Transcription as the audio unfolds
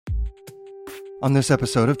On this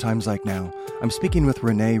episode of Times Like Now, I'm speaking with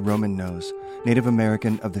Renee Roman Nose, Native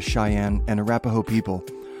American of the Cheyenne and Arapaho people.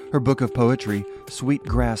 Her book of poetry, Sweet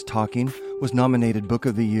Grass Talking, was nominated Book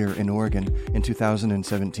of the Year in Oregon in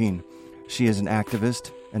 2017. She is an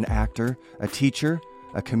activist, an actor, a teacher,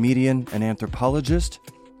 a comedian, an anthropologist,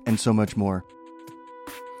 and so much more.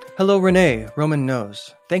 Hello, Renee Roman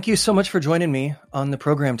Nose. Thank you so much for joining me on the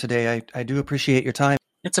program today. I do appreciate your time.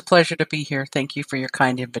 It's a pleasure to be here. Thank you for your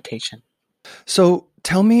kind invitation. So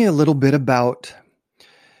tell me a little bit about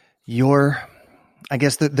I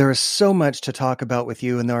guess that there is so much to talk about with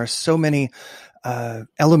you, and there are so many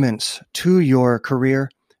elements to your career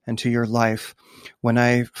and to your life. When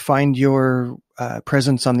I find your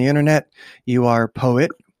presence on the internet, you are poet,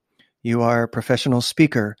 you are professional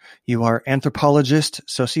speaker, you are anthropologist,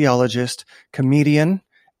 sociologist, comedian,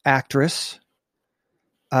 actress,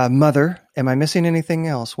 mother. Am I missing anything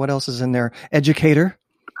else? What else is in there? Educator.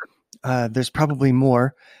 There's probably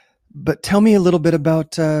more, but tell me a little bit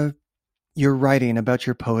about your writing, about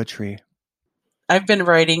your poetry. I've been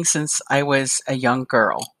writing since I was a young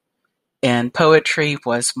girl, and poetry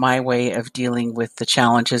was my way of dealing with the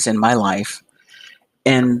challenges in my life.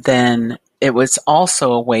 And then it was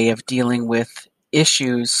also a way of dealing with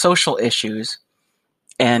issues, social issues,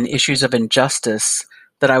 and issues of injustice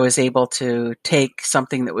that I was able to take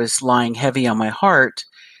something that was lying heavy on my heart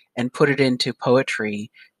and put it into poetry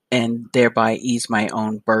and thereby ease my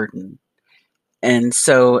own burden. And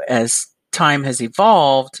so as time has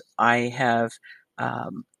evolved, I have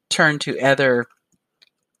turned to other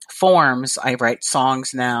forms. I write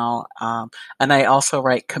songs now, and I also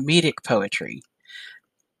write comedic poetry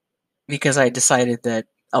because I decided that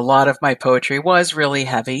a lot of my poetry was really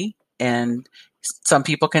heavy, and some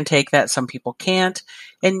people can take that, some people can't.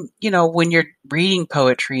 And, when you're reading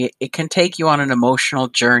poetry, it can take you on an emotional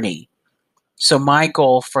journey. So my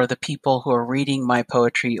goal for the people who are reading my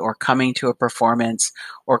poetry or coming to a performance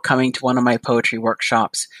or coming to one of my poetry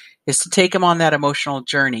workshops is to take them on that emotional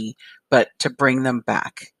journey, but to bring them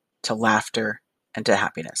back to laughter and to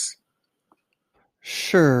happiness.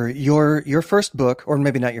 Sure. Your first book, or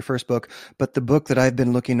maybe not your first book, but the book that I've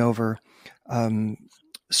been looking over,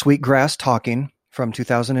 Sweet Grass Talking from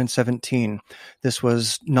 2017. This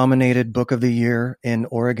was nominated Book of the Year in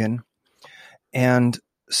Oregon. And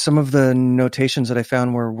some of the notations that I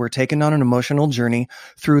found were taken on an emotional journey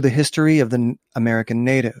through the history of the American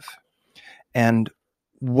Native. And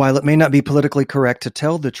while it may not be politically correct to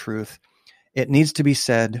tell the truth, it needs to be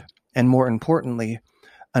said, and more importantly,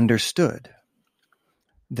 understood.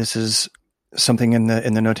 This is something in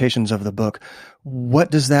the notations of the book.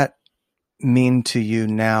 What does that mean to you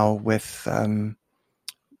now with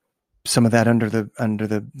some of that under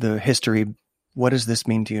the history? What does this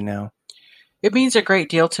mean to you now? It means a great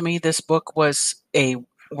deal to me. This book was a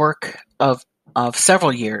work of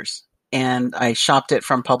several years, and I shopped it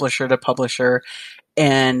from publisher to publisher,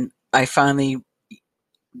 and I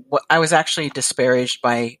was actually disparaged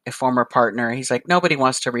by a former partner. He's like, nobody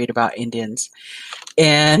wants to read about Indians.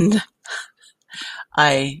 And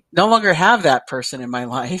I no longer have that person in my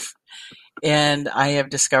life. And I have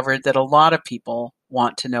discovered that a lot of people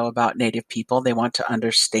want to know about Native people. They want to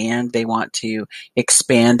understand. They want to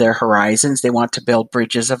expand their horizons. They want to build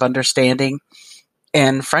bridges of understanding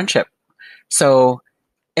and friendship. So,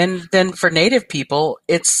 and then for Native people,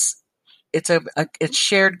 it's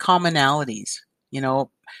shared commonalities.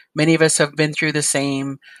 Many of us have been through the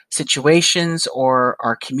same situations, or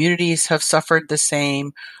our communities have suffered the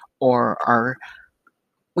same, or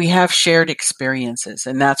we have shared experiences,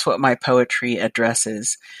 and that's what my poetry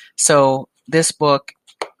addresses. So this book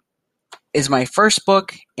is my first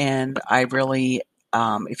book, and I really,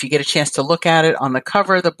 if you get a chance to look at it, on the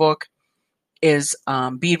cover of the book is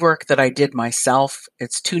beadwork that I did myself.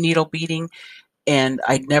 It's 2-needle beading, and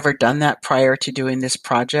I'd never done that prior to doing this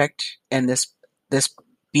project and this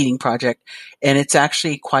beading project. And it's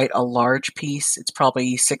actually quite a large piece. It's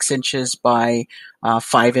probably 6 inches by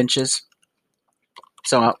 5 inches.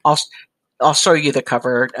 So I'll show you the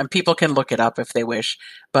cover, and people can look it up if they wish.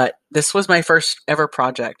 But this was my first ever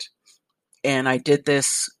project, and I did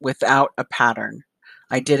this without a pattern.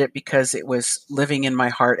 I did it because it was living in my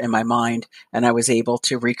heart and my mind, and I was able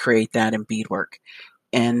to recreate that in beadwork.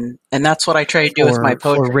 And that's what I try to do with my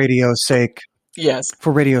poetry. For radio's sake. Yes.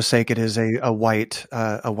 For radio's sake, it is a white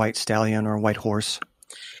stallion or a white horse.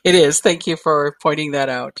 It is. Thank you for pointing that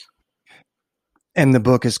out. And the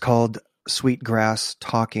book is called Sweet Grass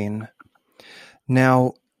Talking.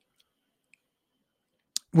 Now,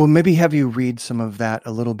 we'll maybe have you read some of that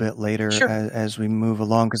a little bit later. Sure. as we move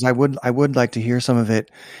along, because I would like to hear some of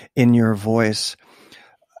it in your voice.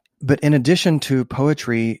 But in addition to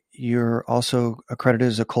poetry, you're also accredited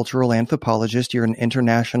as a cultural anthropologist. You're an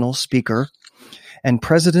international speaker and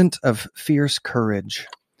president of Fierce Courage.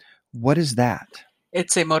 What is that?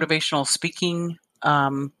 It's a motivational speaking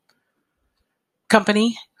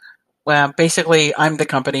company. Well, basically, I'm the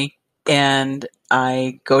company, and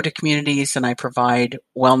I go to communities and I provide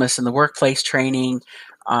wellness in the workplace training.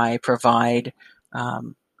 I provide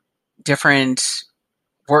different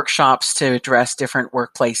workshops to address different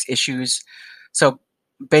workplace issues. So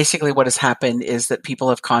basically what has happened is that people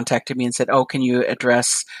have contacted me and said, oh, can you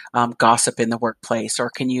address gossip in the workplace, or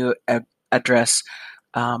can you address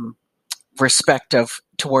respect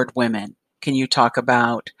toward women? Can you talk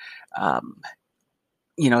about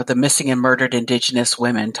the missing and murdered Indigenous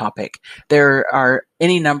women topic? There are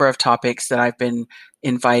any number of topics that I've been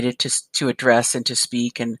invited to address and to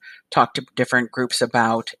speak and talk to different groups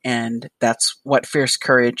about, and that's what Fierce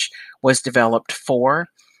Courage was developed for,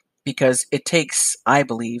 because it takes, I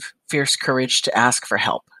believe, fierce courage to ask for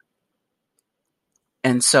help.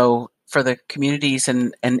 And so for the communities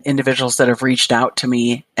and individuals that have reached out to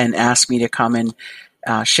me and asked me to come and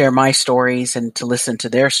share my stories and to listen to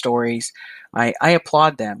their stories, I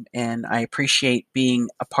applaud them, and I appreciate being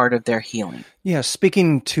a part of their healing. Yeah,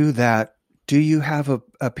 speaking to that, do you have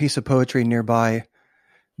a piece of poetry nearby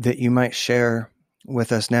that you might share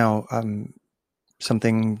with us now?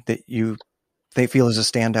 Something that they feel is a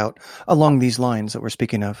standout along these lines that we're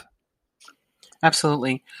speaking of?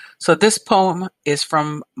 Absolutely. So this poem is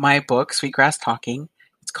from my book, Sweetgrass Talking.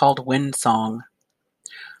 It's called Wind Song.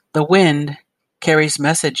 The wind carries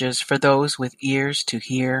messages for those with ears to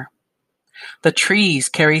hear. The trees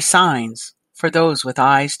carry signs for those with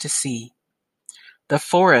eyes to see. The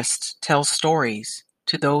forest tells stories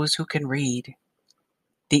to those who can read.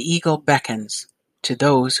 The eagle beckons to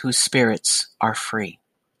those whose spirits are free.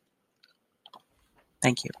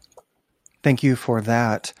 Thank you. Thank you for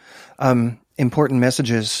that. Important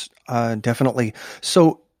messages, definitely.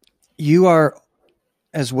 So you are,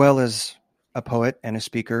 as well as a poet and a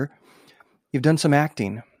speaker, you've done some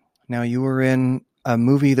acting. Now, you were in a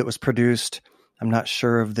movie that was produced, I'm not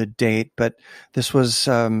sure of the date, but this was,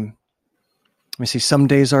 let me see, Some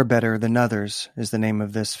Days Are Better Than Others is the name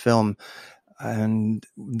of this film. And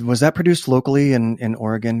was that produced locally in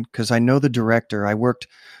Oregon? Because I know the director. I worked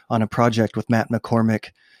on a project with Matt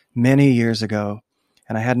McCormick many years ago,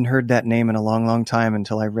 and I hadn't heard that name in a long, long time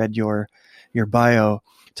until I read your bio.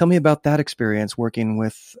 Tell me about that experience working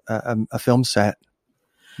with a film set.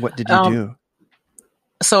 What did you do?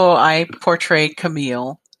 So I portrayed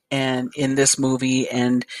Camille and in this movie,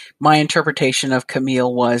 and my interpretation of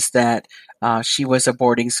Camille was that she was a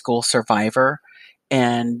boarding school survivor,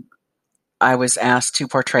 and I was asked to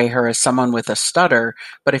portray her as someone with a stutter.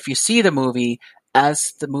 But if you see the movie,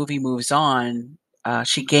 as the movie moves on,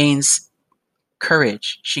 she gains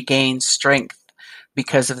courage. She gains strength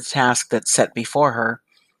because of the task that's set before her,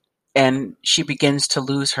 and she begins to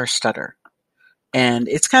lose her stutter. And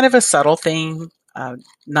it's kind of a subtle thing.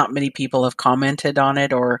 Not many people have commented on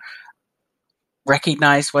it or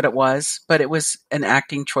recognized what it was, but it was an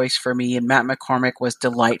acting choice for me, and Matt McCormick was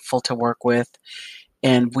delightful to work with,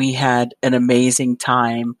 and we had an amazing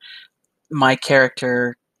time. My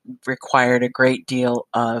character required a great deal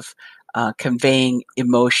of conveying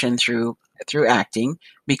emotion through acting,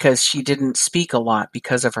 because she didn't speak a lot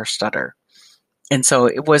because of her stutter. And so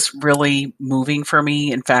it was really moving for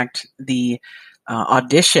me. In fact, the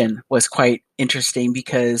audition was quite interesting,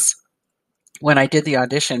 because when I did the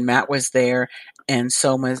audition, Matt was there, and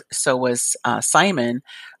so was Simon,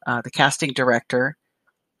 the casting director.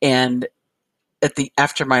 And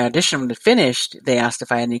after my audition had finished, they asked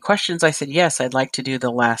if I had any questions. I said, yes, I'd like to do the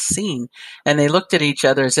last scene. And they looked at each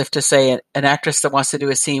other as if to say, an actress that wants to do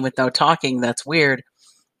a scene with no talking, that's weird.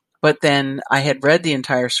 But then I had read the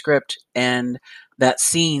entire script, and that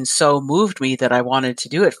scene so moved me that I wanted to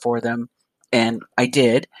do it for them. And I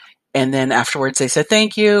did. And then afterwards they said,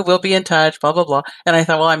 thank you, we'll be in touch, blah, blah, blah. And I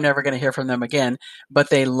thought, well, I'm never going to hear from them again. But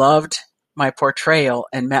they loved my portrayal.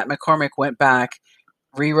 And Matt McCormick went back,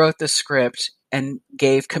 rewrote the script, and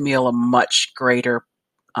gave Camille a much greater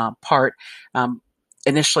part.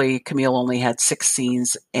 Initially, Camille only had 6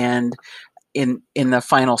 scenes, and in the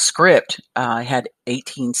final script, I had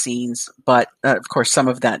 18 scenes, but of course some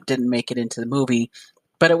of that didn't make it into the movie.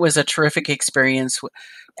 But it was a terrific experience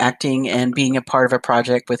acting and being a part of a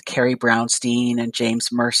project with Carrie Brownstein and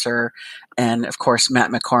James Mercer, and of course Matt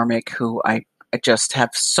McCormick, who I just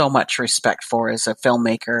have so much respect for as a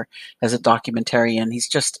filmmaker, as a documentarian. He's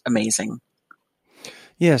just amazing.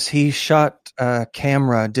 Yes, he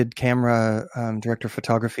did camera director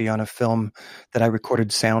photography on a film that I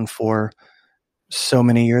recorded sound for so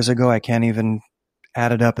many years ago. I can't even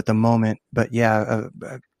add it up at the moment. But yeah,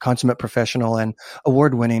 a consummate professional and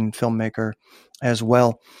award-winning filmmaker as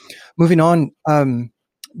well. Moving on,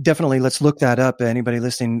 definitely let's look that up. Anybody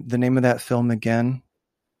listening, the name of that film again?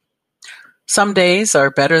 Some days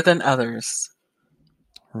are better than others.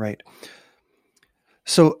 Right.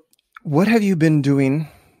 So what have you been doing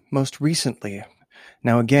most recently?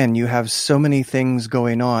 Now, again, you have so many things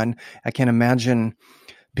going on. I can't imagine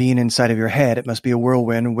being inside of your head. It must be a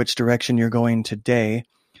whirlwind, which direction you're going today.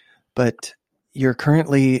 But you're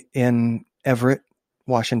currently in Everett,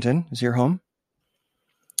 Washington. Is your home?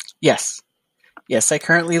 Yes. Yes, I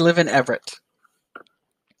currently live in Everett.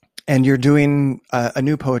 And you're doing a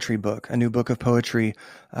new poetry book, a new book of poetry,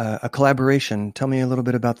 a collaboration. Tell me a little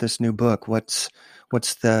bit about this new book. What's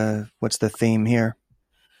the theme here?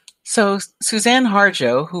 So Suzanne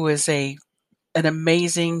Harjo, who is an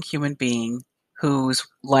amazing human being whose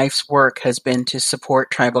life's work has been to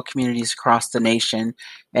support tribal communities across the nation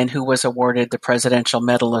and who was awarded the Presidential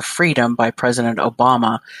Medal of Freedom by President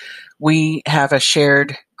Obama, we have a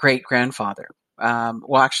shared great-grandfather.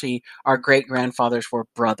 Actually, our great-grandfathers were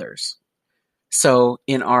brothers. So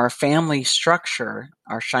in our family structure,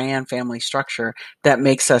 our Cheyenne family structure, that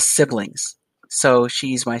makes us siblings. So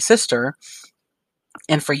she's my sister.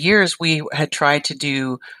 And for years, we had tried to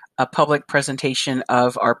do a public presentation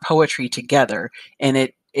of our poetry together, and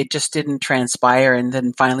it just didn't transpire. And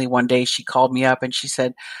then finally one day she called me up and she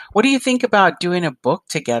said, "What do you think about doing a book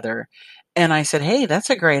together?" And I said, "Hey, that's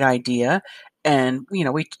a great idea." And,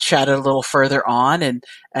 we chatted a little further on,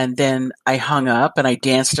 and then I hung up and I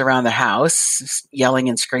danced around the house yelling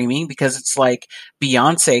and screaming because it's like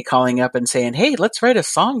Beyonce calling up and saying, "Hey, let's write a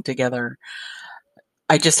song together."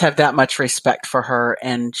 I just have that much respect for her,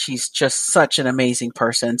 and she's just such an amazing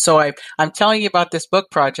person. So I'm telling you about this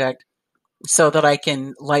book project so that I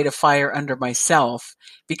can light a fire under myself,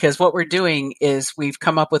 because what we're doing is we've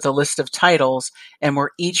come up with a list of titles and we're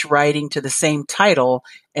each writing to the same title.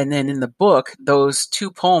 And then in the book, those two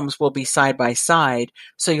poems will be side by side.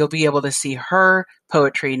 So you'll be able to see her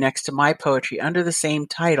poetry next to my poetry under the same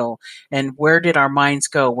title. And where did our minds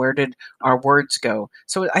go? Where did our words go?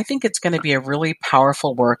 So I think it's going to be a really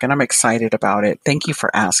powerful work, and I'm excited about it. Thank you for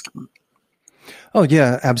asking. Oh,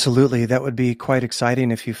 yeah, absolutely. That would be quite exciting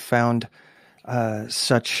if you found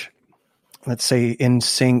such, let's say, in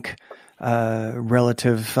sync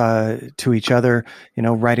relative to each other,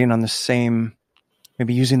 writing on the same,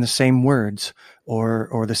 maybe using the same words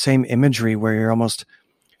or the same imagery, where you're almost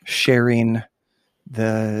sharing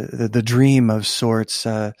the dream of sorts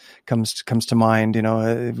comes to mind.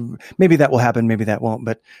 Maybe that will happen, maybe that won't,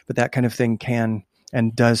 but that kind of thing can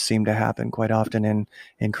and does seem to happen quite often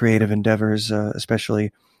in creative endeavors,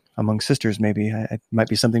 especially among sisters. Maybe it might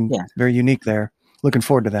be something very unique there. Looking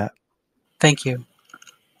forward to that. Thank you.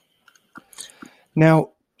 Now,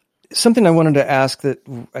 something I wanted to ask that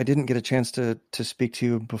I didn't get a chance to speak to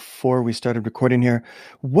you before we started recording here.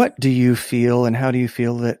 What do you feel, and how do you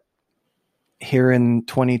feel that here in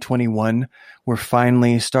 2021, we're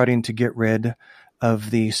finally starting to get rid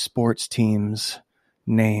of the sports teams'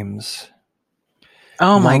 names?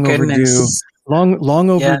 Oh, my goodness. Long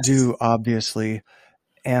overdue, obviously.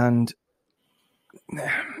 And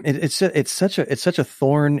it's such a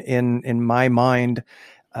thorn in my mind,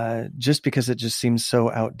 just because it just seems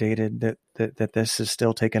so outdated that this has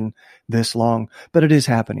still taken this long, but it is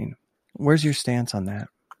happening. Where's your stance on that?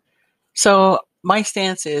 So my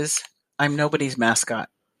stance is I'm nobody's mascot.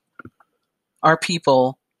 Our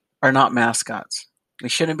people are not mascots. We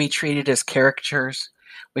shouldn't be treated as caricatures.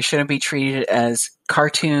 We shouldn't be treated as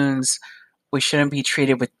cartoons. We shouldn't be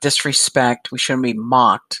treated with disrespect. We shouldn't be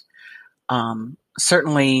mocked.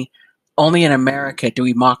 Certainly, only in America do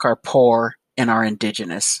we mock our poor and our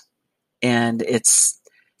indigenous. And it's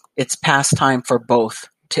past time for both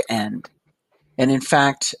to end. And in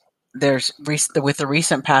fact, with the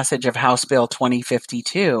recent passage of House Bill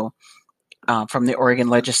 2052 from the Oregon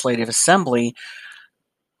Legislative Assembly,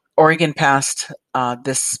 Oregon passed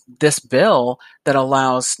this bill that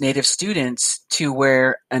allows Native students to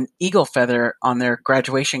wear an eagle feather on their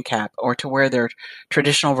graduation cap, or to wear their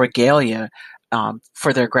traditional regalia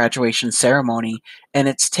for their graduation ceremony. And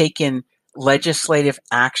it's taken legislative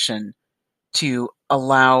action to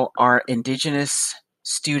allow our Indigenous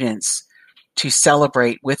students to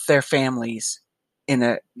celebrate with their families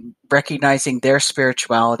in recognizing their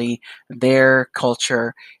spirituality, their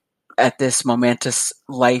culture at this momentous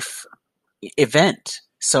life event.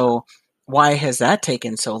 So why has that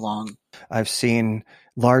taken so long? I've seen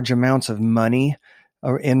large amounts of money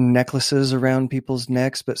in necklaces around people's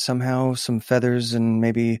necks, but somehow some feathers, and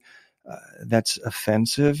maybe that's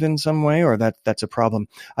offensive in some way, or that's a problem.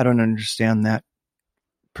 I don't understand that.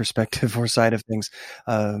 perspective or side of things.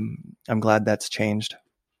 I'm glad that's changed.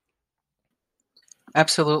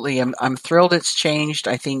 Absolutely. I'm thrilled it's changed.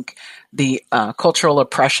 I think the cultural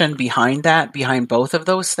oppression behind that, behind both of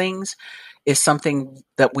those things, is something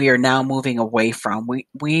that we are now moving away from.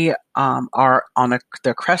 We are on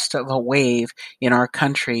the crest of a wave in our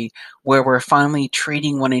country where we're finally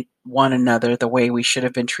treating one another the way we should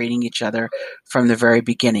have been treating each other from the very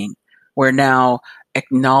beginning. We're now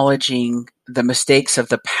acknowledging the mistakes of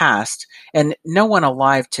the past, and no one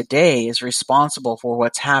alive today is responsible for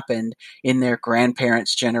what's happened in their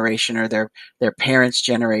grandparents' generation or their parents'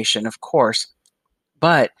 generation, of course.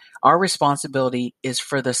 But our responsibility is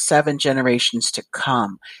for the 7 generations to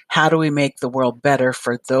come. How do we make the world better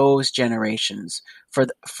for those generations,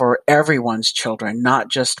 for everyone's children, not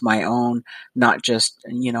just my own, not just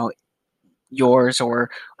yours or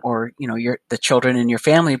the children in your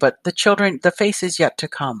family, but the children, the faces yet to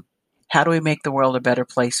come. How do we make the world a better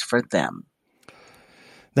place for them?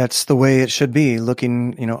 That's the way it should be.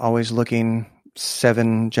 Always looking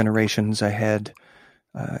 7 generations ahead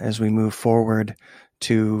as we move forward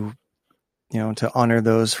to honor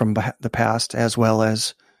those from the past as well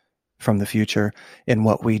as from the future in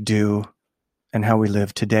what we do and how we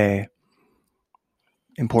live today.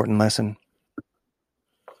 Important lesson.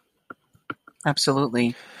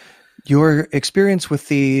 Absolutely. Your experience with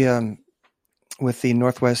the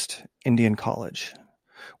Northwest Indian College.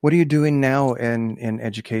 What are you doing now in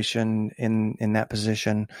education in that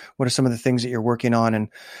position? What are some of the things that you're working on? And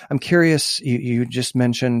I'm curious, you just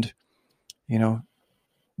mentioned,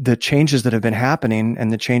 the changes that have been happening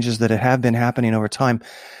and the changes that have been happening over time.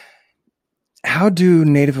 How do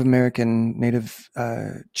Native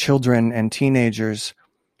children and teenagers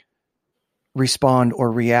respond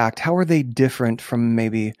or react? How are they different from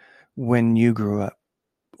maybe when you grew up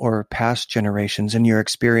or past generations in your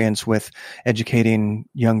experience with educating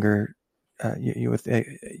younger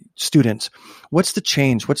students? What's the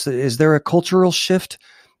change? Is there a cultural shift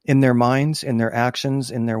in their minds, in their actions,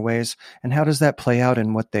 in their ways? And how does that play out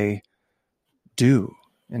in what they do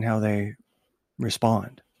and how they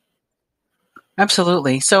respond?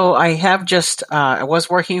 Absolutely. So I have I was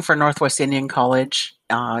working for Northwest Indian College.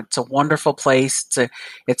 It's a wonderful place.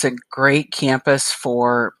 It's a great campus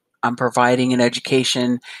for providing an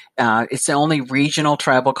education. It's the only regional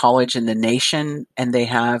tribal college in the nation, and they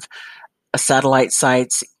have satellite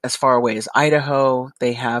sites as far away as Idaho.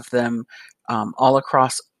 They have them all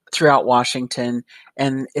across throughout Washington,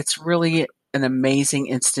 and it's really an amazing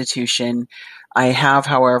institution. I have,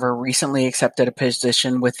 however, recently accepted a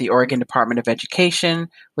position with the Oregon Department of Education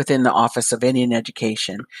within the Office of Indian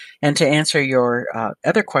Education. And to answer your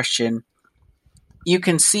other question, you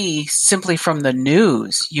can see simply from the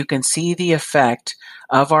news, you can see the effect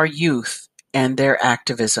of our youth and their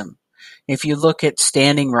activism. If you look at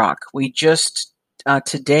Standing Rock, we just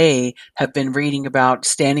today have been reading about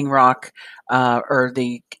Standing Rock or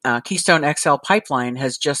the Keystone XL pipeline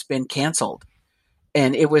has just been canceled.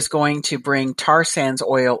 And it was going to bring tar sands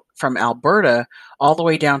oil from Alberta all the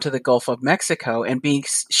way down to the Gulf of Mexico and be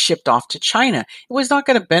shipped off to China. It was not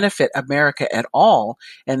going to benefit America at all.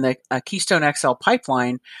 And the Keystone XL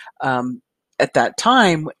pipeline, at that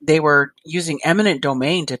time, they were using eminent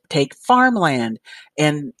domain to take farmland.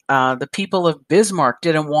 And the people of Bismarck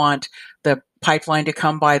didn't want the pipeline to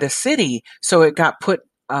come by the city. So it got put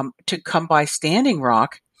to come by Standing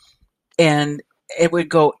Rock. And it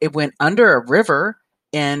went under a river,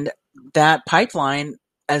 and that pipeline,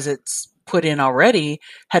 as it's put in already,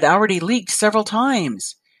 had already leaked several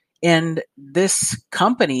times. And this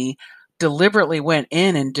company deliberately went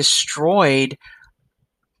in and destroyed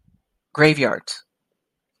graveyards,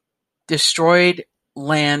 destroyed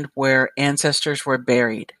land where ancestors were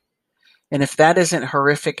buried. And if that isn't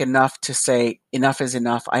horrific enough to say enough is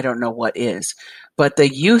enough, I don't know what is. But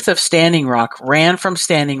the youth of Standing Rock ran from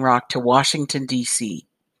Standing Rock to Washington, D.C.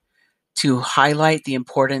 to highlight the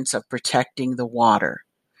importance of protecting the water,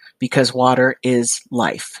 because water is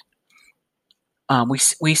life.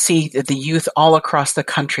 We see the youth all across the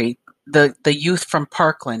country, the youth from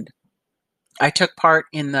Parkland. I took part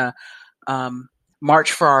in the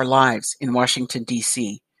March for Our Lives in Washington,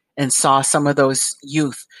 D.C., and saw some of those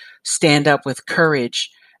youth stand up with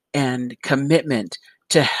courage and commitment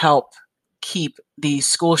to help keep these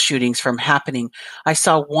school shootings from happening. I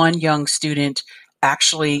saw one young student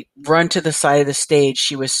actually run to the side of the stage.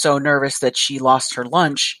 She was so nervous that she lost her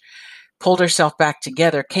lunch, pulled herself back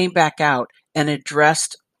together, came back out, and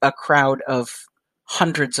addressed a crowd of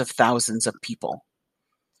hundreds of thousands of people.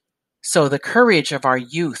 So the courage of our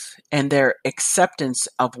youth and their acceptance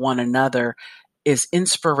of one another is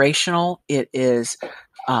inspirational. It is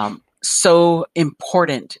so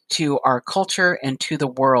important to our culture and to the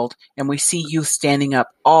world. And we see youth standing up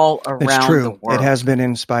all It's around the true. It world. has been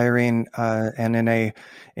inspiring, and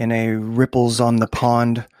in a ripples on the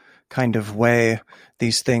pond kind of way,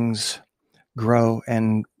 these things grow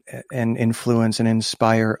and influence and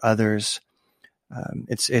inspire others.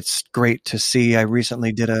 It's great to see. I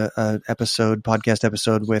recently did a podcast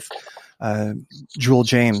episode with Jewel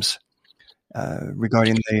James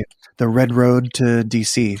regarding the Red Road to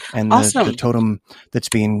DC and the Awesome. totem that's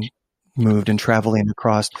being moved and traveling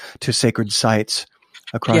across to sacred sites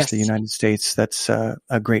across the Yes, United States. That's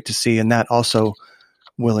great to see, and that also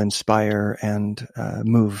will inspire and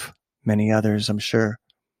move many others, I'm sure.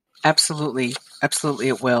 absolutely. Absolutely,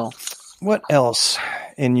 it will. What else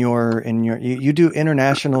in your you do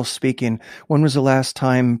international speaking? When was the last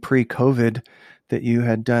time pre-COVID that you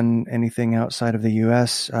had done anything outside of the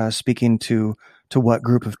U.S. Speaking to what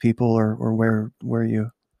group of people, or where were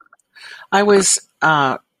you? I was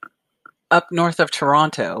up north of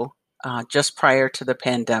Toronto just prior to the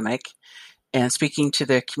pandemic and speaking to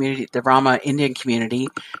the community, the Rama Indian community,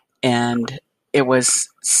 and it was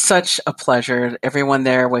such a pleasure. Everyone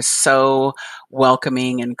there was so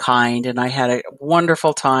welcoming and kind, and I had a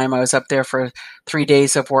wonderful time. I was up there for 3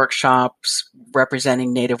 days of workshops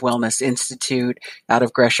representing Native Wellness Institute out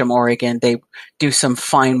of Gresham, Oregon. They do some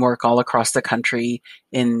fine work all across the country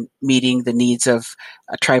in meeting the needs of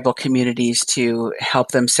tribal communities to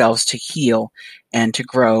help themselves to heal and to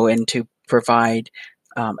grow and to provide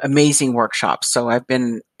amazing workshops. So I've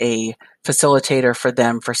been a facilitator for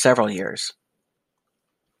them for several years.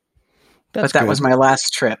 That's But that good. was my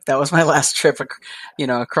last trip. That was my last trip,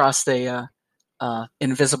 across the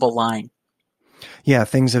invisible line. Yeah,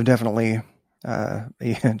 things have definitely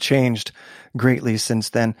changed greatly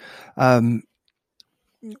since then.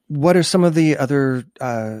 What are some of the other,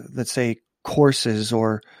 let's say, courses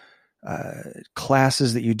or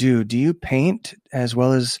classes that you do? Do you paint as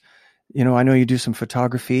well as, I know you do some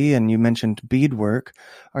photography and you mentioned beadwork.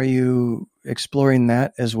 Are you exploring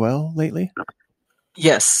that as well lately?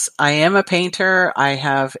 Yes, I am a painter. I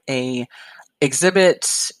have a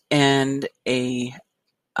exhibit and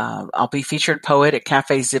I'll be featured poet at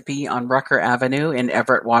Cafe Zippy on Rucker Avenue in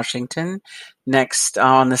Everett, Washington, next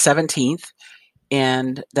on the 17th,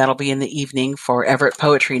 and that'll be in the evening for Everett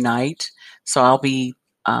Poetry Night. So I'll be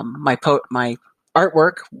my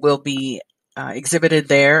artwork will be exhibited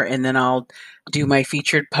there, and then I'll do my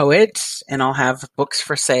featured poet, and I'll have books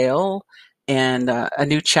for sale and a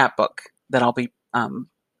new chapbook that I'll be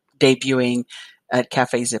debuting at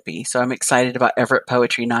Cafe Zippy. So I'm excited about Everett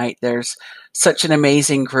Poetry Night. There's such an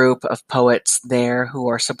amazing group of poets there who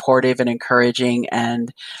are supportive and encouraging,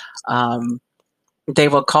 and they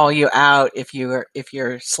will call you out if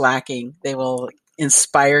you're slacking. They will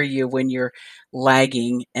inspire you when you're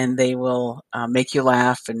lagging, and they will make you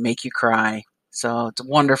laugh and make you cry. So it's a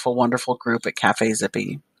wonderful, wonderful group at Cafe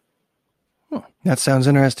Zippy. That sounds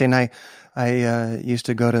interesting. I used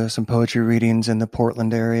to go to some poetry readings in the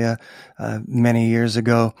Portland area many years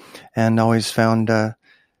ago, and always found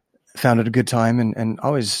it a good time, and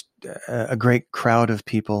always a great crowd of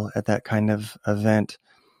people at that kind of event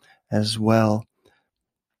as well.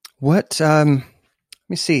 What? Let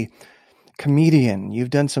me see. Comedian. You've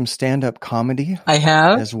done some stand-up comedy. I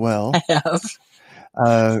have. As well. I have.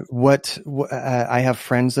 I have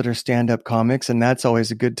friends that are stand-up comics, and that's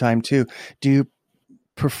always a good time too. Do you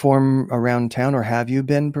perform around town, or have you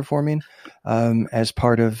been performing as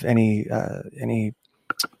part of any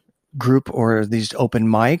group or these open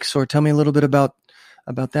mics? Or tell me a little bit about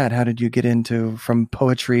that. How did you get into from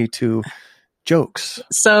poetry to jokes?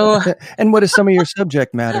 So, and what is some of your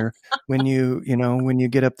subject matter when you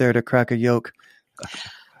get up there to crack a yoke?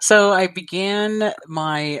 So I began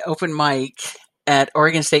my open mic at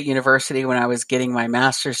Oregon State University when I was getting my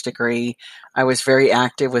master's degree. I was very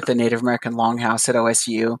active with the Native American Longhouse at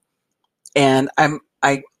OSU, and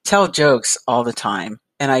I tell jokes all the time,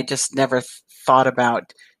 and I just never thought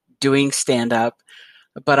about doing stand-up.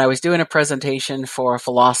 But I was doing a presentation for a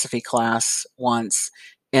philosophy class once,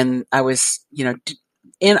 and I was,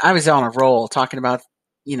 I was on a roll talking about,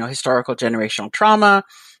 historical generational trauma,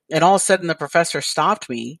 and all of a sudden the professor stopped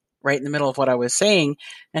me right in the middle of what I was saying,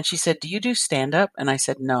 and she said, "Do you do stand-up?" And I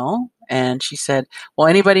said, "No." And she said, "Well,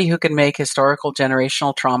 anybody who can make historical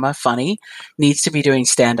generational trauma funny needs to be doing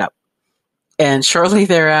stand-up." And shortly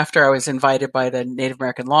thereafter, I was invited by the Native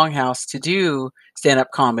American Longhouse to do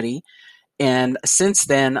stand-up comedy. And since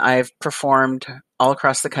then, I've performed all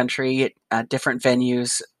across the country at different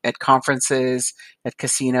venues, at conferences, at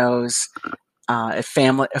casinos, at a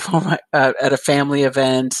family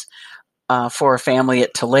event. for a family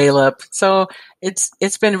at Tulalip. So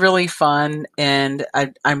it's been really fun, and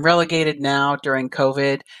I'm relegated now during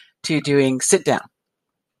COVID to doing sit down.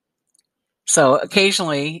 So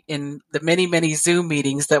occasionally in the many, many Zoom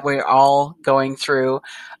meetings that we're all going through,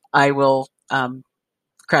 I will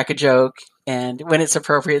crack a joke and when it's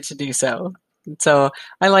appropriate to do so. So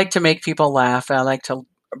I like to make people laugh. I like to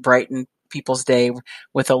brighten people's day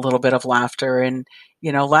with a little bit of laughter. And,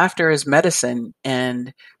 laughter is medicine.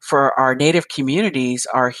 And for our Native communities,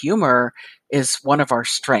 our humor is one of our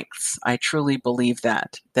strengths. I truly believe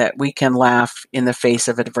that we can laugh in the face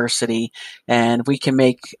of adversity and we can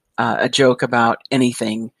make a joke about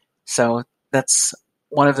anything. So that's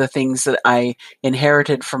one of the things that I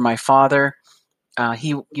inherited from my father.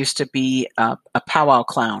 He used to be a powwow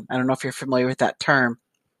clown. I don't know if you're familiar with that term,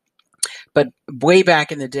 but way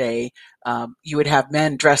back in the day, you would have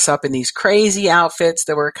men dress up in these crazy outfits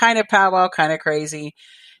that were kind of powwow, kind of crazy,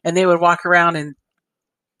 and they would walk around and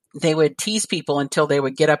they would tease people until they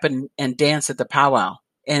would get up and dance at the powwow.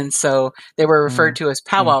 And so they were referred to as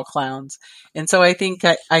powwow clowns. And so I think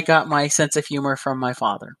I got my sense of humor from my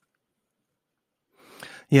father.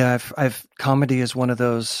 Yeah, I've comedy is one of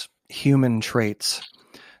those human traits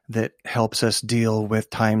that helps us deal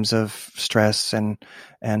with times of stress and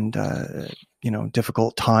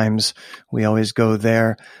difficult times. We always go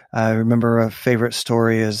there. I remember a favorite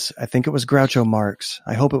story is, I think it was Groucho Marx.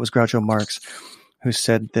 I hope it was Groucho Marx who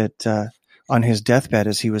said that on his deathbed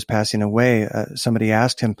as he was passing away, somebody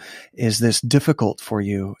asked him, "Is this difficult for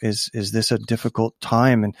you? Is this a difficult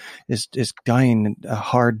time? And is dying a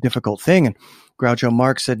hard, difficult thing?" And Groucho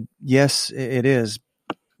Marx said, "Yes, it is.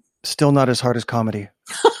 Still not as hard as comedy."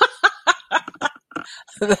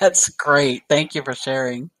 That's great. Thank you for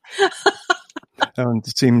sharing.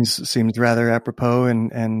 It seems rather apropos,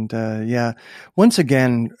 and yeah. Once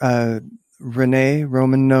again, Renee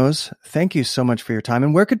Roman Nose, thank you so much for your time.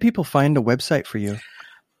 And where could people find a website for you?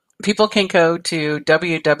 People can go to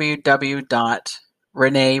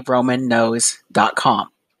www.reneeromannose.com.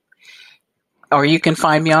 Or you can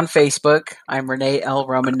find me on Facebook. I'm Renee L.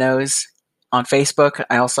 Roman Nose on Facebook.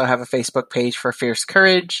 I also have a Facebook page for Fierce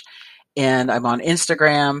Courage. And I'm on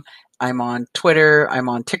Instagram. I'm on Twitter. I'm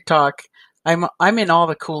on TikTok. I'm in all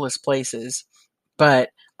the coolest places. But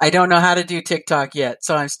I don't know how to do TikTok yet,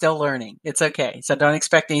 so I'm still learning. It's okay. So don't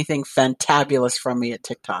expect anything fantabulous from me at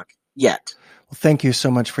TikTok yet. Well, thank you so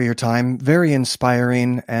much for your time. Very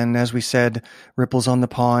inspiring. And as we said, ripples on the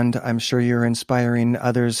pond. I'm sure you're inspiring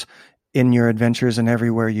others in your adventures and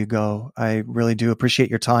everywhere you go. I really do appreciate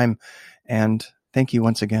your time. And thank you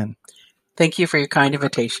once again. Thank you for your kind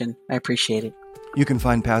invitation. I appreciate it. You can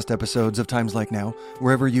find past episodes of Times Like Now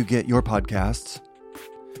wherever you get your podcasts.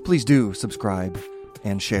 Please do subscribe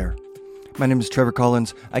and share. My name is Trevor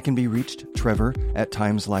Collins. I can be reached,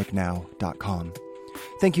 trevor@timeslikenow.com.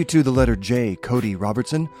 Thank you to the letter J, Cody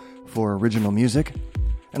Robertson, for original music,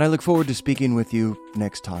 and I look forward to speaking with you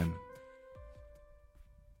next time.